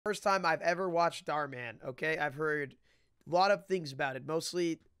First time I've ever watched Darman, okay? I've heard a lot of things about it.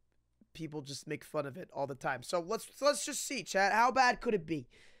 Mostly people just make fun of it all the time. So let's just see, chat. How bad could it be?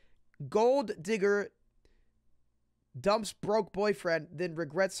 Gold digger dumps broke boyfriend, then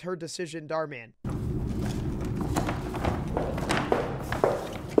regrets her decision, Darman.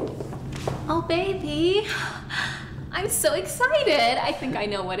 Oh, baby. I'm so excited. I think I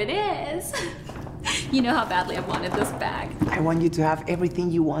know what it is. You know how badly I've wanted this bag. I want you to have everything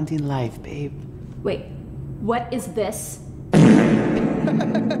you want in life, babe. Wait, what is this?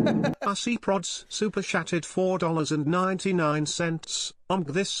 RC Prods super chatted $4.99.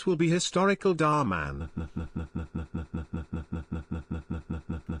 This will be historical Darman.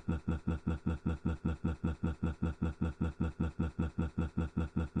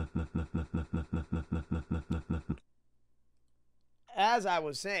 As I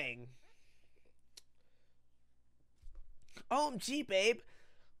was saying, OMG, babe.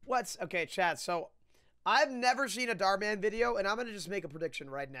 What's okay, chat? So I've never seen a Darman video, and I'm gonna just make a prediction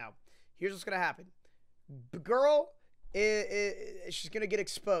right now. Here's what's gonna happen. The girl, she's gonna get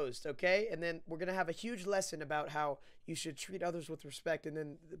exposed, okay? And then we're gonna have a huge lesson about how you should treat others with respect, and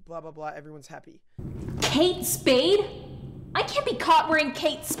then blah blah blah. Everyone's happy. Kate Spade? I can't be caught wearing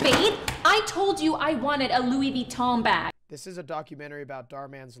Kate Spade. I told you I wanted a Louis Vuitton bag. This is a documentary about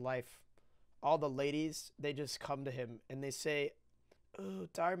Darman's life. All the ladies, they just come to him and they say, "Oh,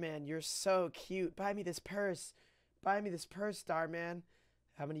 Darman, you're so cute. Buy me this purse. Buy me this purse, Darman."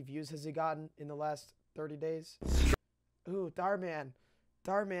 How many views has he gotten in the last 30 days? Ooh, Darman.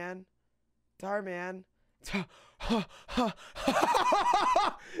 Darman. Darman.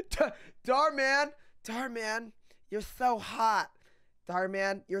 Darman. Darman. You're so hot.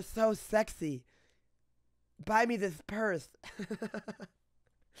 Darman, you're so sexy. Buy me this purse.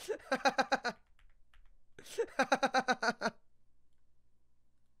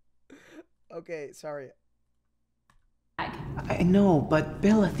 Okay, sorry. I know, but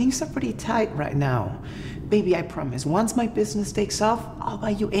Bella, things are pretty tight right now. Baby, I promise, once my business takes off, I'll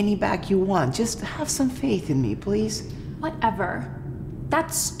buy you any bag you want. Just have some faith in me, please. Whatever.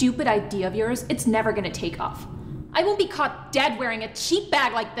 That stupid idea of yours, it's never gonna take off. I won't be caught dead wearing a cheap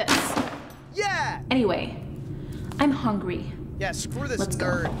bag like this. Yeah! Anyway, I'm hungry. Yeah, screw this Let's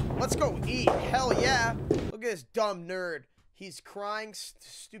nerd. go. Let's go eat. Hell yeah. Look at this dumb nerd. He's crying.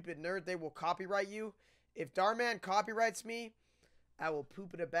 Stupid nerd. They will copyright you. If Darman copyrights me, I will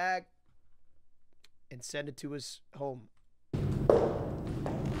poop in a bag and send it to his home.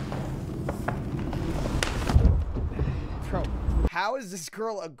 Bro, how is this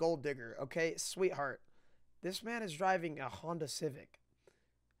girl a gold digger? Okay, sweetheart. This man is driving a Honda Civic.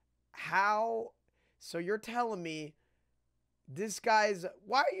 How? So you're telling me this guy's...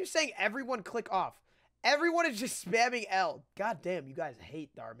 Why are you saying everyone click off? Everyone is just spamming L. God damn, you guys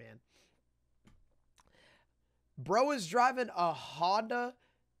hate Darman. Bro is driving a Honda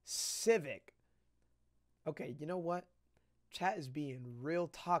Civic. Okay, you know what? Chat is being real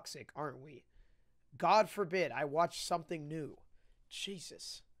toxic, aren't we? God forbid I watch something new.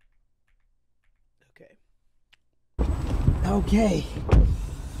 Jesus. Okay. Okay.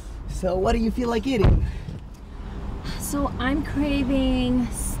 So what do you feel like eating? So I'm craving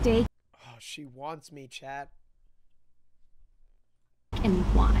steak Oh, she wants me, chat.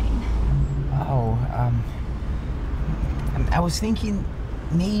 and wine. Oh, I was thinking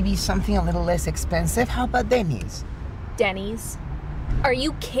maybe something a little less expensive. How about Denny's? Denny's? Are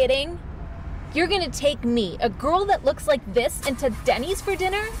you kidding? You're gonna take me, a girl that looks like this, into Denny's for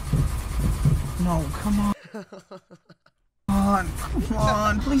dinner? No, come on. Come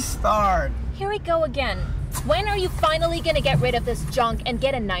on, please start. Here we go again. When are you finally gonna get rid of this junk and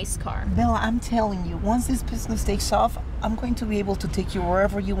get a nice car? Bella, I'm telling you, once this business takes off, I'm going to be able to take you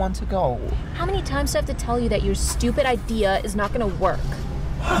wherever you want to go. How many times do I have to tell you that your stupid idea is not gonna work?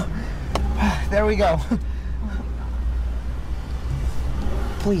 There we go.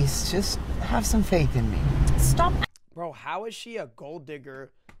 Please, just have some faith in me. Stop. Bro, how is she a gold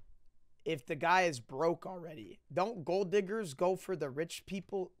digger if the guy is broke already? Don't gold diggers go for the rich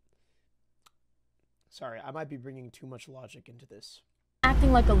people? Sorry, I might be bringing too much logic into this.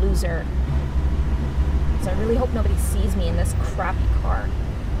 Acting like a loser. So I really hope nobody sees me in this crappy car.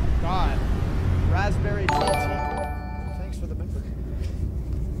 God. Raspberry GT. Thanks for the member.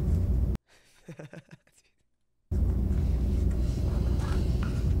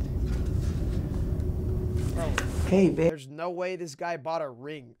 Bro, Hey, babe. there's no way this guy bought a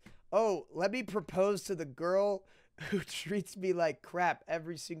ring. Oh, let me propose to the girl who treats me like crap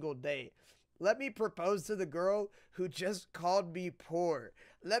every single day. Let me propose to the girl who just called me poor.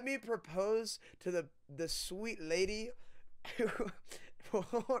 Let me propose to the sweet lady who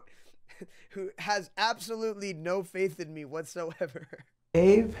who has absolutely no faith in me whatsoever.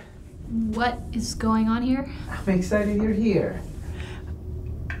 Babe, What is going on here? I'm excited you're here.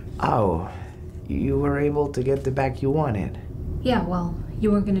 Oh, you were able to get the bag you wanted. Yeah, well,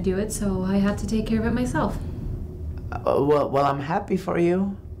 you weren't gonna do it, so I had to take care of it myself. Well, I'm happy for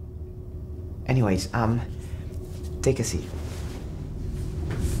you. Anyways, take a seat.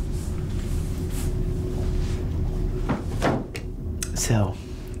 So,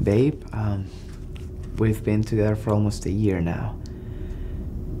 babe, we've been together for almost a year now.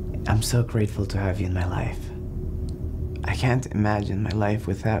 I'm so grateful to have you in my life. I can't imagine my life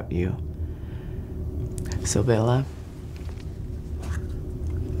without you. So, Bella,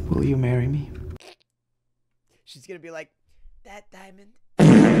 will you marry me? She's gonna be like, that diamond.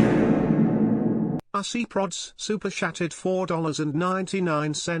 CAMEO Prods Super Chatted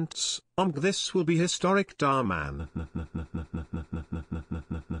 $4.99. This will be historic, dhar man.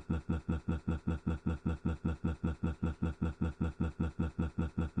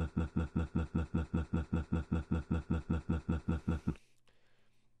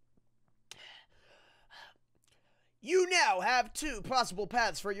 You now have 2 possible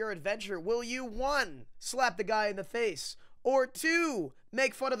paths for your adventure. Will you 1. Slap the guy in the face, or 2.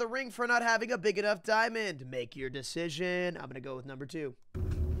 Make fun of the ring for not having a big enough diamond? Make your decision. I'm gonna go with number 2.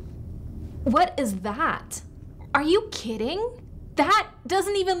 What is that? Are you kidding? That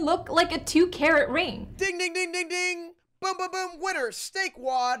doesn't even look like a 2-carat ring. Ding, ding, ding, ding, ding. Boom, boom, boom. Winner, Steak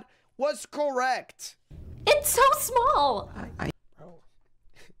Wad was correct. It's so small.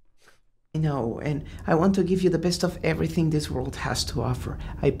 I know, and I want to give you the best of everything this world has to offer.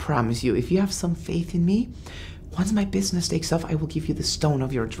 I promise you, if you have some faith in me, once my business takes off, I will give you the stone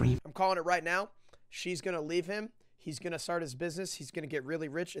of your dream. I'm calling it right now. She's gonna leave him. He's gonna start his business. He's gonna get really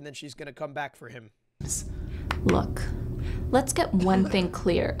rich, and then she's gonna come back for him. Look, let's get one thing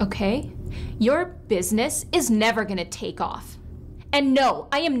clear, okay? Your business is never gonna take off. And no,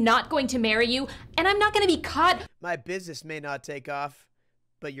 I am not going to marry you, and I'm not gonna be caught. My business may not take off,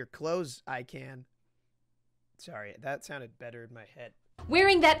 but your clothes, I can. Sorry, that sounded better in my head.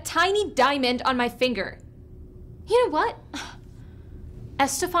 Wearing that tiny diamond on my finger. You know what?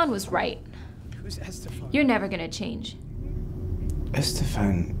 Estefan was right. Who's Estefan? You're never gonna change.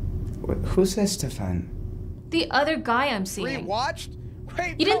 Estefan? Who's Estefan? The other guy I'm seeing. Pre-watched?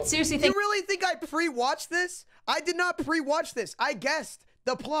 Wait, You no, didn't seriously think- You really think I pre-watched this? I did not pre-watch this. I guessed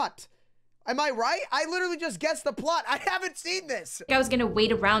the plot. Am I right? I literally just guessed the plot. I haven't seen this. I was gonna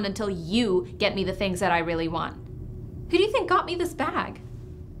wait around until you get me the things that I really want. Who do you think got me this bag?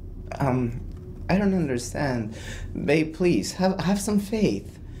 I don't understand. Babe, please, have some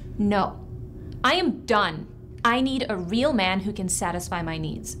faith. No. I am done. I need a real man who can satisfy my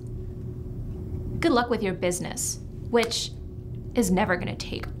needs. Good luck with your business, which is never gonna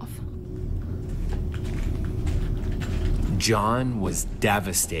take off. John was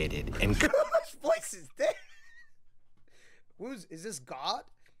devastated and Whose voice is this? Is this God?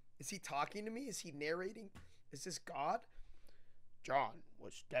 Is he talking to me? Is he narrating? Is this God? John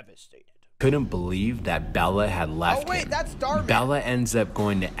was devastated. couldn't believe that Bella had left Oh wait, him. that's Darman. Bella ends up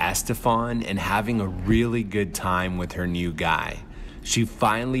going to Estefan and having a really good time with her new guy. She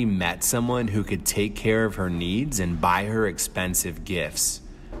finally met someone who could take care of her needs and buy her expensive gifts.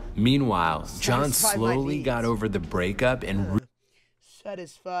 Meanwhile, John Satisfy my slowly needs. got over the breakup and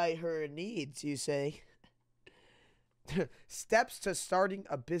Satisfy her needs, you say? Steps to starting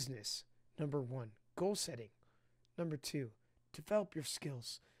a business. Number 1, goal setting. Number 2, develop your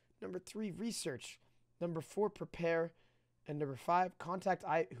skills. Number 3, research. Number 4, prepare. And number 5, contact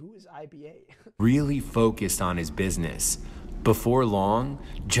who is IBA? really focused on his business. Before long,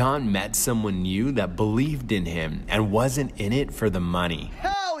 John met someone new that believed in him and wasn't in it for the money.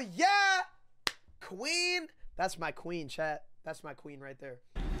 Hell yeah! Queen! That's my queen, chat. That's my queen right there.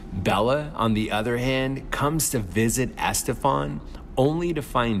 Bella, on the other hand, comes to visit Estefan only to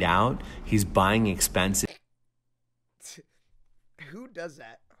find out he's buying expensive Who does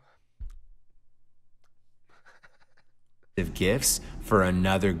that? gifts for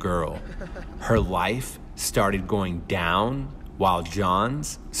another girl. Her life started going down while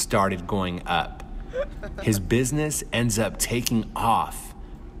John's started going up. His business ends up taking off.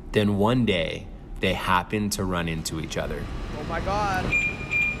 Then one day, they happen to run into each other. Oh my god.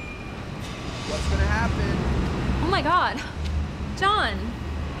 What's gonna happen? Oh my god. John.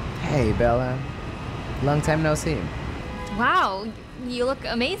 Hey, Bella. Long time no see. Wow, you look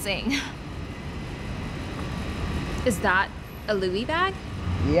amazing. Is that a Louis bag?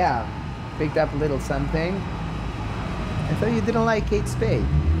 Yeah, picked up a little something. I thought you didn't like Kate Spade.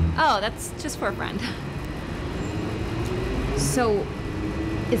 Oh, that's just for a friend. So,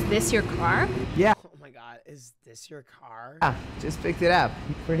 Is this your car? Yeah. Oh my god, is this your car? Ah, just picked it up.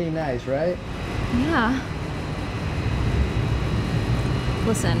 Pretty nice, right? Yeah.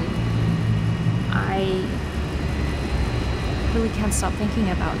 Listen, I really can't stop thinking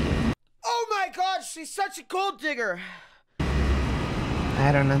about you. Oh my god, she's such a gold digger.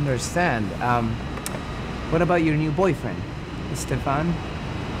 I don't understand. What about your new boyfriend? Stefan?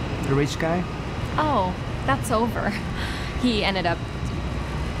 The rich guy? Oh, that's over. He ended up...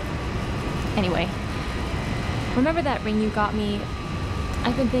 Anyway, remember that ring you got me?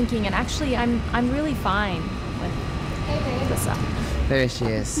 I've been thinking, and actually, I'm really fine with this up. There she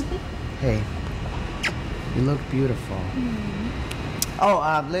is. Hey, you look beautiful.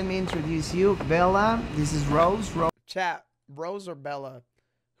 Oh, let me introduce you, Bella. This is Rose. Chat, Rose or Bella?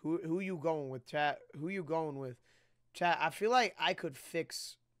 Who you going with, chat? Who you going with? Chat, I feel like I could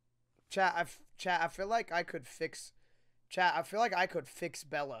fix... Chat, I feel like I could fix... Chat, I feel like I could fix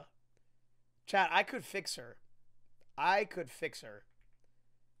Bella. Chat, I could fix her. I could fix her.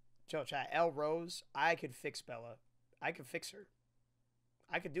 Joe, chat, L Rose, I could fix Bella. I could fix her.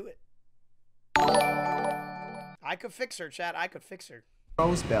 I could do it. I could fix her, chat. I could fix her.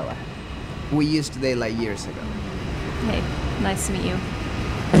 Rose Bella. We used to date like years ago. Hey, nice to meet you.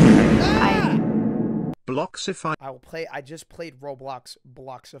 Ah! Bloxify. I will play. I just played Roblox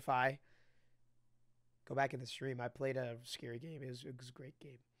Bloxify. Go back in the stream. I played a scary game. It was a great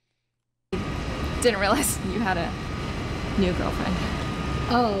game. Didn't realize you had a new girlfriend.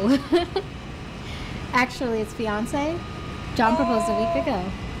 Oh. Actually, it's fiance. John proposed a week ago.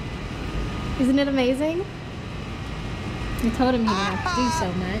 Isn't it amazing? I told him he didn't have to do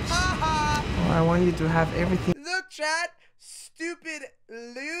so much. Oh, I want you to have everything. Look, chat. Stupid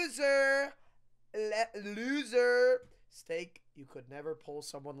loser. Loser. Steak, you could never pull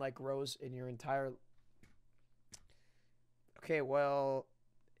someone like Rose in your entire... Okay, well...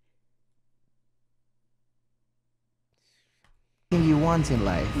 You want in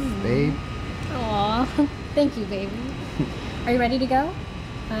life, babe. Aw, thank you, baby. Are you ready to go?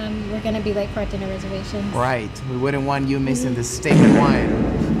 We're gonna be late for our dinner reservations. Right. We wouldn't want you missing the steak and wine.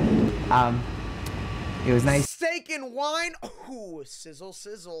 It was nice Steak and wine? Ooh, sizzle,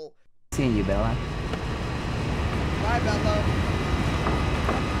 sizzle. seeing you, Bella. Bye, Bella.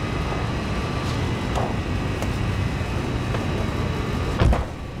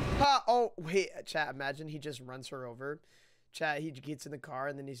 Ha! Oh, wait, chat, imagine he just runs her over. Chat, he gets in the car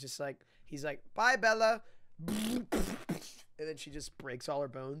and then he's like, bye, Bella. And then she just breaks all her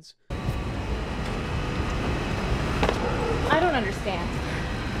bones. I don't understand.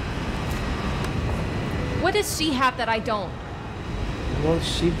 What does she have that I don't? Well,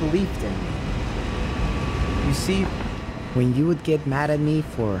 she believed in me. You see, when you would get mad at me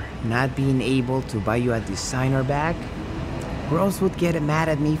for not being able to buy you a designer bag, Rose would get mad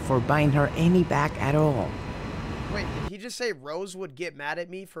at me for buying her any bag at all. Wait, did he just say Rose would get mad at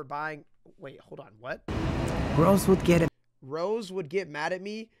me for buying... Wait, hold on, what? Rose would get mad at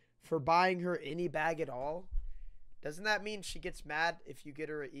me for buying her any bag at all? Doesn't that mean she gets mad if you get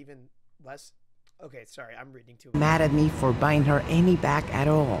her even less? Okay, sorry, I'm reading too much. Mad at me for buying her any bag at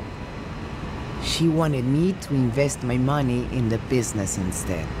all. She wanted me to invest my money in the business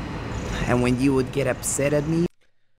instead. And when you would get upset at me